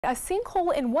A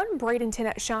sinkhole in one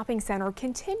Bradenton shopping center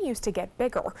continues to get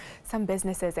bigger. Some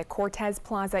businesses at Cortez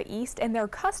Plaza East and their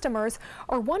customers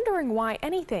are wondering why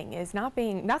nothing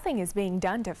is being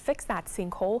done to fix that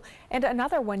sinkhole and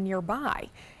another one nearby.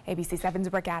 ABC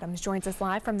 7's Rick Adams joins us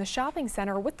live from the shopping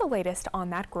center with the latest on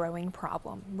that growing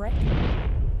problem. Rick?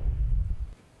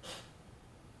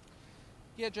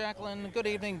 Yeah, Jacqueline, good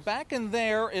evening. Back in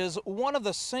there is one of the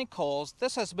sinkholes.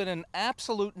 This has been an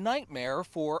absolute nightmare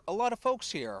for a lot of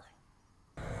folks here.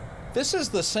 This is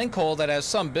the sinkhole that has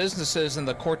some businesses in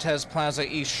the Cortez Plaza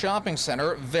East shopping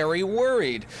center very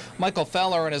worried. Michael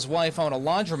Feller and his wife own a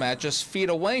laundromat just feet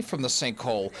away from the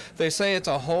sinkhole. They say it's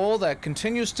a hole that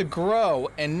continues to grow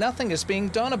and nothing is being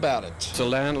done about it. The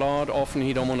landlord, often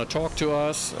he don't want to talk to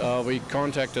us. We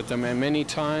contacted them many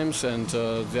times, and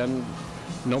then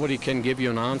nobody can give you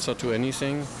an answer to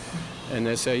anything. And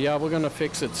they say, yeah, we're going to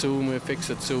fix it soon, we'll fix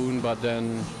it soon, but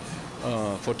then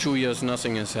for 2 years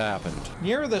nothing has happened.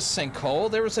 Near the sinkhole,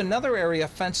 there is another area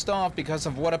fenced off because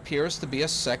of what appears to be a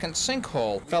second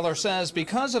sinkhole. Feller says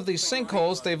because of these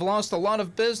sinkholes, they've lost a lot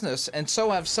of business, and so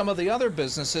have some of the other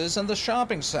businesses in the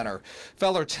shopping center.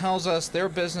 Feller tells us their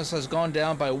business has gone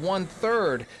down by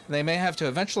 1/3, and they may have to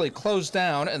eventually close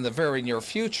down in the very near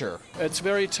future. It's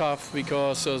very tough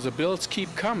because the bills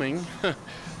keep coming.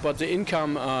 But the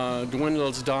income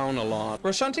dwindles down a lot.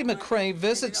 Rashanti McCrae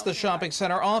visits the shopping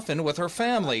center often with her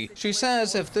family. She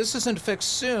says if this isn't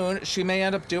fixed soon, she may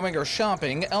end up doing her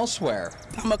shopping elsewhere.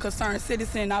 I'm a concerned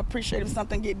citizen. I appreciate if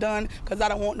something get done because I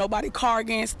don't want nobody car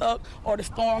getting stuck or the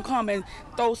storm come and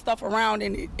throw stuff around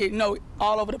and it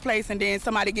all over the place and then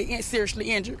somebody get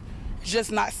seriously injured. It's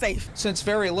just not safe. Since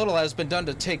very little has been done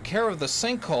to take care of the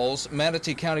sinkholes,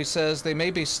 Manatee County says they may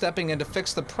be stepping in to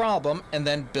fix the problem and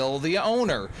then bill the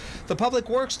owner. The Public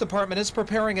Works Department is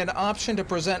preparing an option to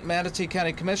present Manatee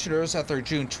County commissioners at their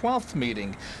June 12th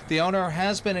meeting. The owner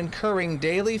has been incurring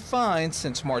daily fines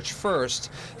since March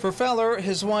 1st. For Feller,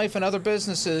 his wife, and other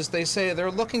businesses, they say they're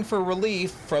looking for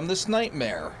relief from this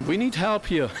nightmare. We need help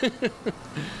here.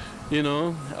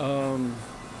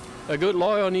 A good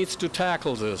lawyer needs to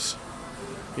tackle this.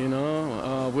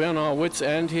 We're on our wits'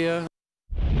 end here.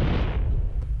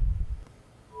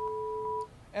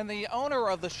 And the owner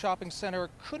of the shopping center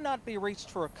could not be reached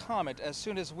for a comment. As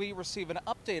soon as we receive an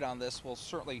update on this, we'll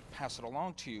certainly pass it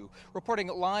along to you. Reporting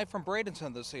live from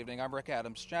Bradenton this evening, I'm Rick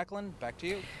Adams. Jacqueline, back to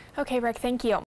you. Okay, Rick, thank you.